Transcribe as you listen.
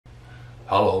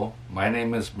Hello, my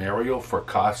name is Mario for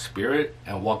Cause Spirit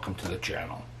and welcome to the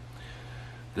channel.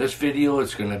 This video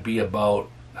is going to be about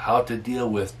how to deal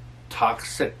with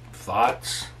toxic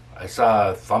thoughts. I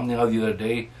saw a thumbnail the other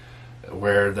day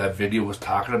where that video was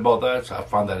talking about that, so I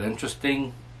found that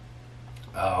interesting.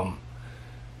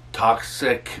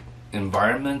 Toxic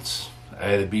environments,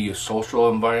 either be a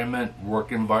social environment,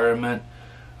 work environment,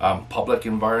 public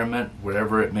environment,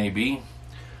 whatever it may be.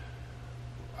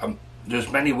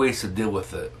 There's many ways to deal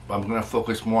with it. I'm going to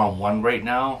focus more on one right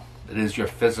now. It is your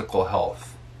physical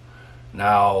health.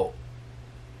 Now,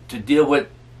 to deal with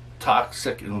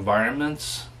toxic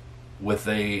environments with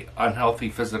a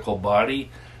unhealthy physical body,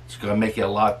 it's going to make it a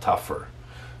lot tougher.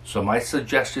 So my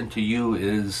suggestion to you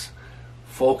is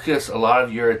focus a lot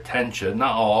of your attention,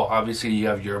 not all, obviously you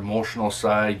have your emotional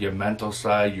side, your mental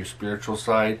side, your spiritual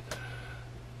side.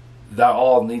 That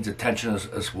all needs attention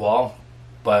as well.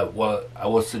 But what I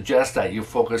would suggest that you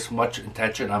focus much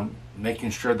attention on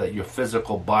making sure that your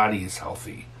physical body is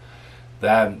healthy.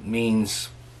 That means,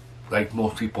 like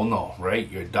most people know, right?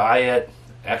 Your diet,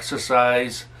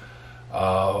 exercise,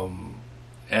 and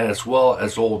as well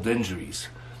as old injuries.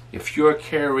 If you're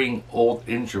carrying old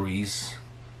injuries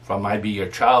from maybe your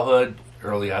childhood,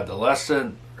 early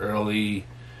adolescent, early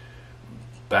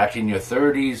back in your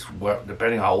 30s,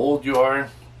 depending on how old you are,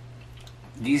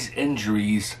 these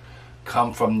injuries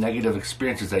come from negative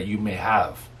experiences that you may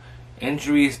have.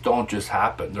 Injuries don't just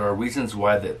happen. There are reasons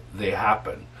why they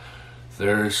happen.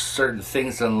 There's certain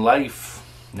things in life,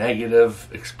 negative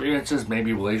experiences,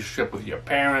 maybe relationship with your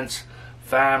parents,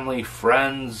 family,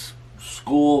 friends,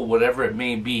 school, whatever it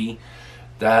may be,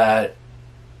 that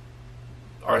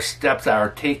are steps that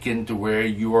are taken to where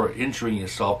you are injuring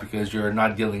yourself because you're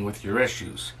not dealing with your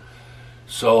issues.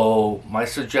 So my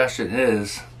suggestion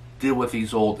is deal with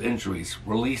these old injuries,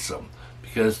 release them,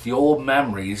 because the old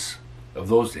memories of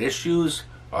those issues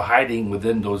are hiding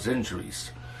within those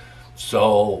injuries.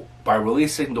 So by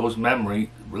releasing those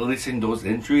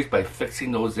injuries, by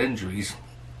fixing those injuries,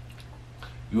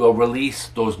 you will release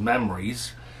those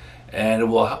memories, and it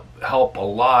will help a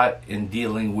lot in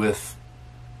dealing with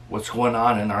what's going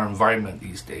on in our environment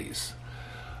these days.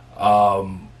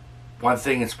 One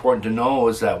thing it's important to know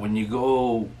is that when you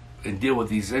go and deal with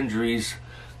these injuries,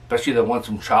 especially the ones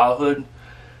from childhood,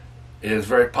 it is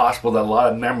very possible that a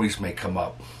lot of memories may come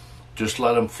up. Just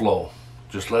let them flow.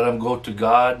 Just let them go to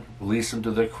God. Release them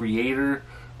to the Creator.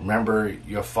 Remember,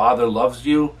 your Father loves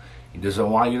you. He doesn't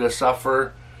want you to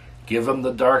suffer. Give him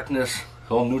the darkness.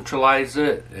 He'll neutralize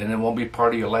it, and it won't be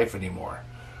part of your life anymore.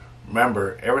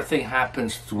 Remember, everything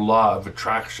happens through law of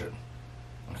attraction.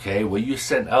 Okay, what you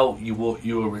send out, you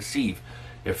will receive.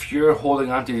 If you're holding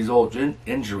on to these old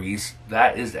injuries,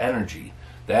 that is energy.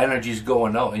 The energy is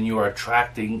going out and you are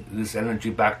attracting this energy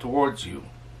back towards you.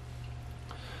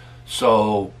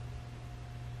 So,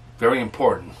 very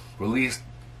important. Release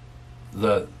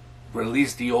the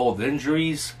old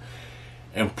injuries,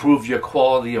 improve your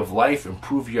quality of life,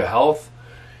 improve your health.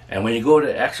 And when you go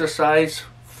to exercise,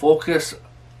 focus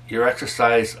your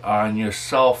exercise on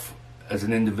yourself as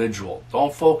an individual.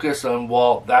 Don't focus on,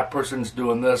 well, that person's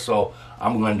doing this, so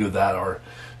I'm going to do that, or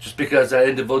just because that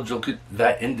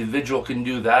individual can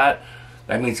do that,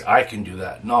 that means I can do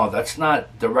that. No, that's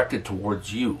not directed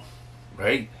towards you,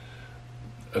 right?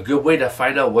 A good way to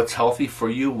find out what's healthy for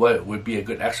you, what would be a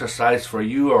good exercise for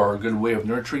you, or a good way of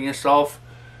nurturing yourself,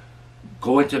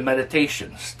 go into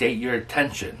meditation, state your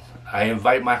intention. I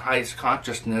invite my highest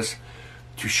consciousness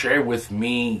to share with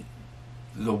me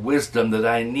the wisdom that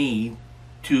I need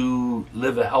to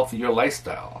live a healthier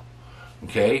lifestyle.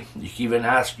 Okay, you can even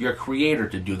ask your Creator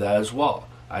to do that as well.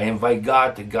 I invite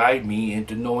God to guide me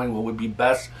into knowing what would be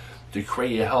best to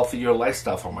create a healthier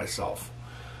lifestyle for myself.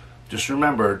 Just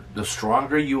remember, the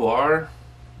stronger you are,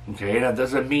 okay, that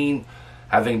doesn't mean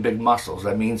having big muscles.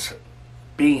 That means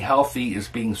being healthy is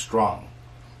being strong.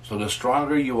 So the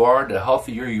stronger you are, the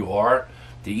healthier you are,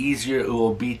 the easier it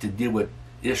will be to deal with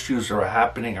issues that are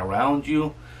happening around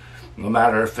you, no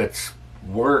matter if it's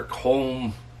work,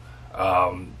 home,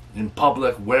 in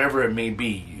public, wherever it may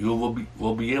be. You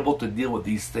will be able to deal with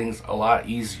these things a lot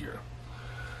easier.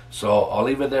 So I'll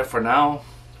leave it there for now.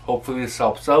 Hopefully this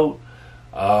helps out.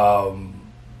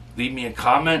 Leave me a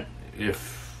comment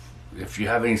if you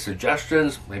have any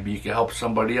suggestions. Maybe you can help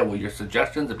somebody out with your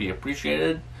suggestions. It'd be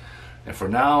appreciated. And for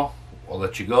now, I'll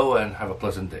let you go and have a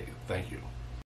pleasant day. Thank you.